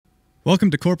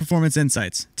Welcome to Core Performance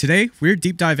Insights. Today, we're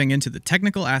deep diving into the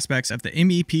technical aspects of the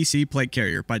MEPC plate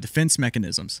carrier by Defense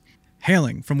Mechanisms.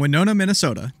 Hailing from Winona,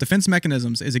 Minnesota, Defense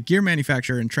Mechanisms is a gear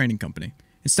manufacturer and training company.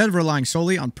 Instead of relying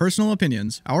solely on personal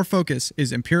opinions, our focus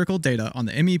is empirical data on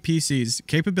the MEPC's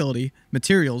capability,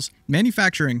 materials,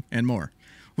 manufacturing, and more.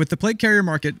 With the plate carrier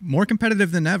market more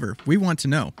competitive than ever, we want to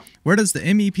know, where does the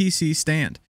MEPC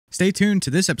stand? Stay tuned to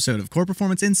this episode of Core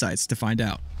Performance Insights to find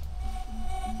out.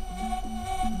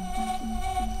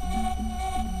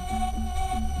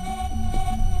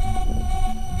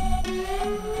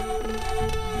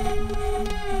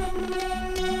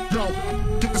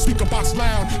 Get the speaker box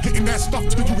loud, hitting that stuff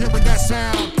till you hearing that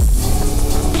sound.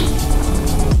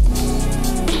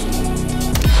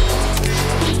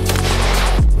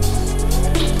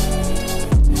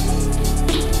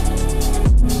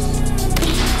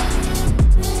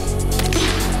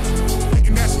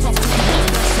 Hitting that stuff till you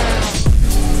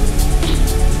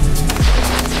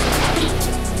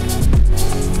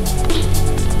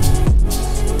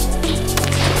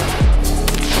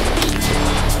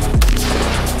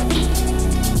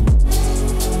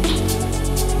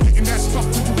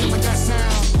hearing that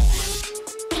sound.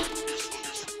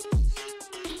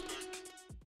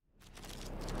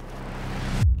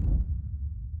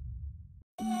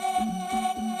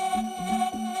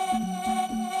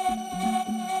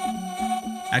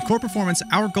 At Core Performance,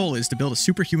 our goal is to build a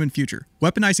superhuman future,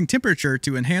 weaponizing temperature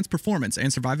to enhance performance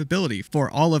and survivability for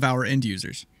all of our end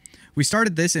users. We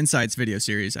started this Insights video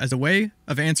series as a way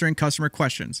of answering customer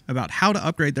questions about how to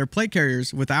upgrade their plate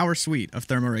carriers with our suite of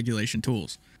thermoregulation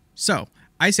tools. So,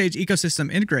 Ice Age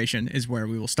ecosystem integration is where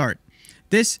we will start.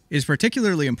 This is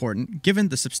particularly important given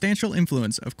the substantial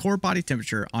influence of core body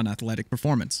temperature on athletic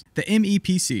performance. The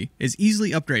MEPC is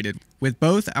easily upgraded with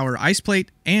both our IcePlate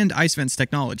and ICEVENTS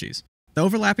technologies. The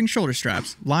overlapping shoulder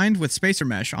straps, lined with spacer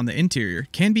mesh on the interior,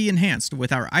 can be enhanced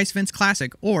with our ICEVENTS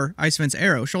Classic or ICEVENTS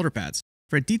Aero shoulder pads.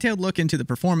 For a detailed look into the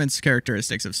performance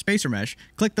characteristics of spacer mesh,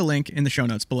 click the link in the show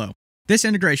notes below. This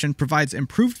integration provides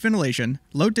improved ventilation,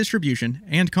 load distribution,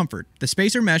 and comfort. The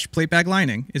spacer mesh plate bag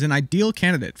lining is an ideal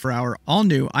candidate for our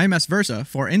all-new IMS Versa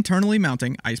for internally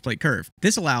mounting ICEPLATE Curve.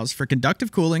 This allows for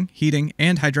conductive cooling, heating,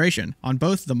 and hydration on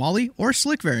both the MOLLE or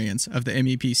Slick variants of the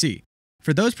MEPC.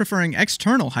 For those preferring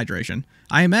external hydration,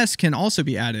 IMS can also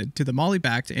be added to the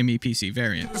MOLLE-backed MEPC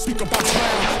variant.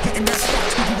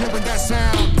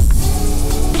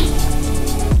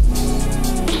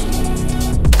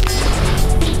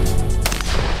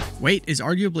 Weight is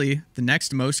arguably the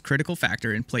next most critical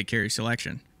factor in plate carrier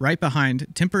selection. Right behind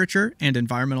temperature and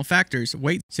environmental factors,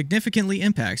 weight significantly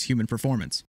impacts human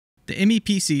performance. The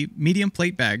MEPC medium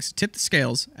plate bags tip the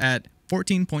scales at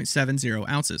 14.70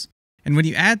 ounces. And when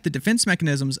you add the Defense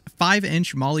Mechanisms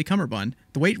 5-inch MOLLE cummerbund,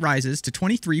 the weight rises to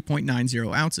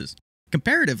 23.90 ounces.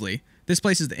 Comparatively, this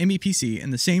places the MEPC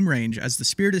in the same range as the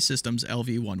Spiritus Systems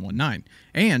LV119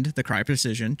 and the Qore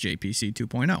Precision JPC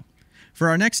 2.0. For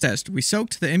our next test, we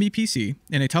soaked the MEPC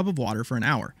in a tub of water for an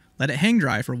hour, let it hang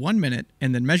dry for 1 minute,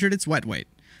 and then measured its wet weight.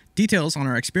 Details on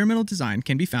our experimental design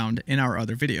can be found in our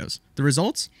other videos. The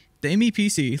results? The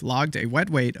MEPC logged a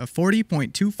wet weight of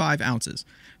 40.25 ounces.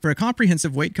 For a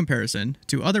comprehensive weight comparison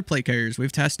to other plate carriers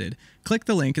we've tested, click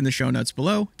the link in the show notes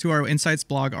below to our Insights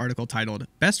blog article titled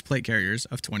Best Plate Carriers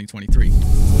of 2023.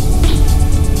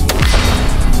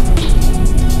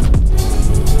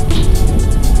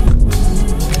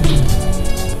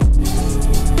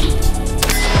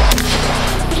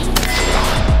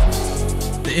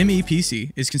 The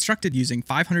MEPC is constructed using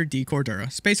 500D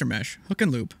Cordura spacer mesh, hook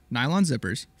and loop, nylon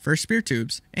zippers, first spear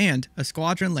tubes, and a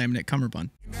squadron laminate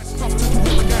cummerbund.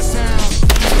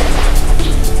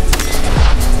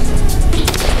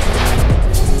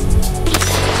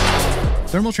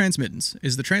 Thermal transmittance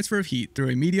is the transfer of heat through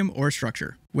a medium or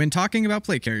structure. When talking about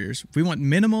plate carriers, we want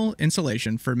minimal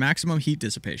insulation for maximum heat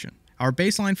dissipation. Our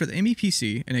baseline for the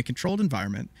MEPC in a controlled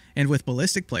environment and with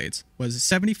ballistic plates was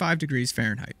 75 degrees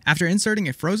Fahrenheit. After inserting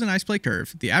a frozen ICEPLATE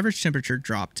curve, the average temperature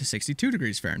dropped to 62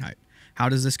 degrees Fahrenheit. How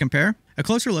does this compare? A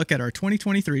closer look at our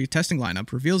 2023 testing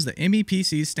lineup reveals the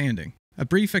MEPC's standing. A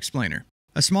brief explainer.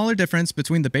 A smaller difference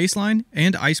between the baseline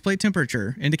and ICEPLATE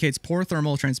temperature indicates poor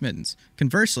thermal transmittance.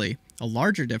 Conversely, a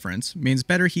larger difference means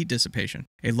better heat dissipation.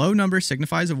 A low number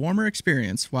signifies a warmer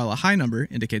experience, while a high number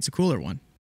indicates a cooler one.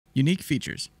 Unique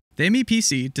features. The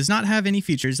MEPC does not have any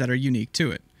features that are unique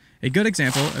to it. A good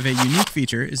example of a unique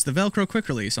feature is the Velcro quick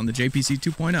release on the JPC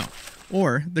 2.0,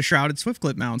 or the shrouded swift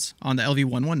clip mounts on the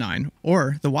LV119,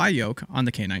 or the Y-yoke on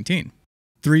the K19.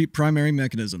 3 primary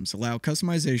mechanisms allow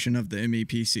customization of the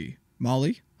MEPC: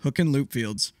 MOLLE, hook and loop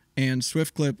fields, and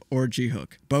Swift Clip or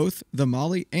G-Hook. Both the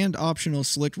MOLLE and optional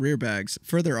slick rear bags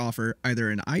further offer either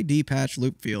an ID patch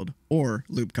loop field or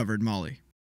loop-covered MOLLE.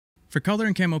 For color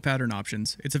and camo pattern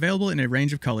options, it's available in a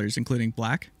range of colors including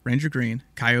black, ranger green,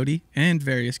 coyote, and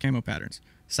various camo patterns.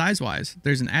 Size-wise,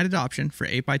 there's an added option for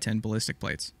 8x10 ballistic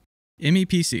plates.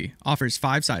 MEPC offers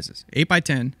 5 sizes: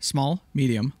 8x10, small,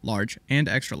 medium, large, and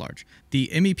extra large. The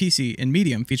MEPC in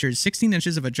medium features 16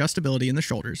 inches of adjustability in the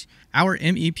shoulders. Our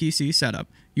MEPC setup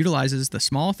utilizes the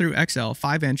small through XL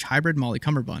 5-inch hybrid MOLLE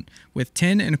cummerbund with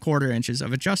 10¼ inches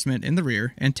of adjustment in the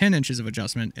rear and 10 inches of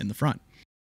adjustment in the front.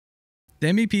 The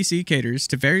MEPC caters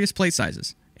to various plate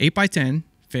sizes. 8x10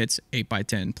 fits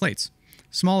 8x10 plates.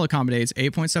 Small accommodates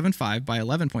 8.75 by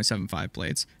 11.75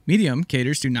 plates. Medium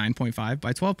caters to 9.5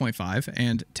 by 12.5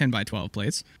 and 10 by 12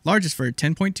 plates. Large is for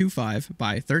 10.25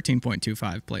 by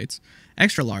 13.25 plates.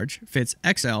 Extra large fits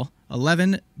XL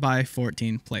 11 by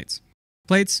 14 plates.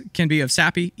 Plates can be of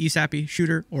SAPI, ESAPI,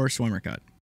 shooter, or swimmer cut.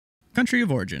 Country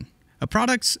of origin. A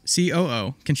product's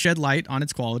COO can shed light on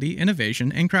its quality,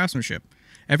 innovation, and craftsmanship.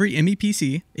 Every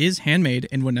MEPC is handmade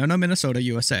in Winona, Minnesota,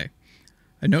 USA.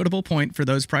 A notable point for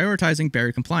those prioritizing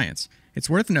Berry compliance. It's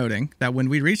worth noting that when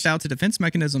we reached out to Defense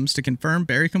Mechanisms to confirm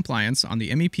Berry compliance on the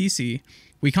MEPC,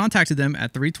 we contacted them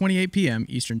at 3:28 p.m.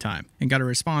 Eastern Time and got a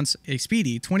response a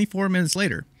speedy 24 minutes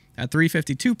later at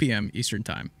 3:52 p.m. Eastern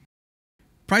Time.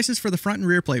 Prices for the front and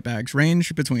rear plate bags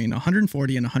range between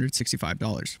 $140 and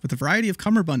 $165, with a variety of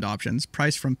cummerbund options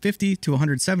priced from $50 to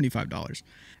 $175.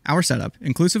 Our setup,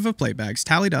 inclusive of plate bags,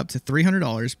 tallied up to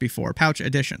 $300 before pouch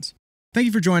additions. Thank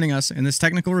you for joining us in this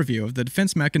technical review of the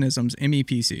Defense Mechanisms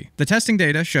MEPC. The testing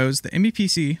data shows the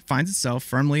MEPC finds itself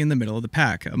firmly in the middle of the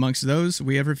pack amongst those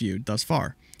we have reviewed thus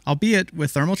far, albeit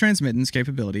with thermal transmittance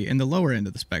capability in the lower end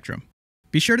of the spectrum.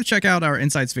 Be sure to check out our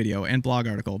Insights video and blog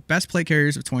article, Best Plate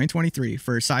Carriers of 2023,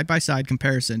 for side-by-side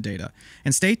comparison data,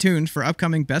 and stay tuned for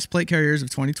upcoming Best Plate Carriers of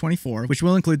 2024, which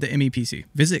will include the MEPC.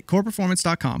 Visit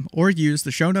QorePerformance.com or use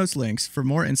the show notes links for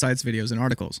more Insights videos and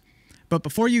articles. But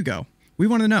before you go, we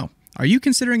want to know, are you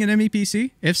considering an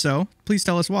MEPC? If so, please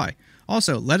tell us why.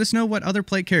 Also, let us know what other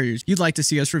plate carriers you'd like to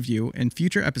see us review in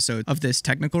future episodes of this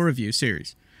technical review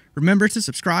series. Remember to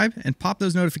subscribe and pop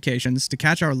those notifications to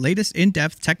catch our latest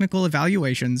in-depth technical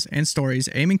evaluations and stories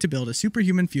aiming to build a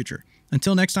superhuman future.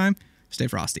 Until next time, stay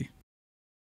frosty.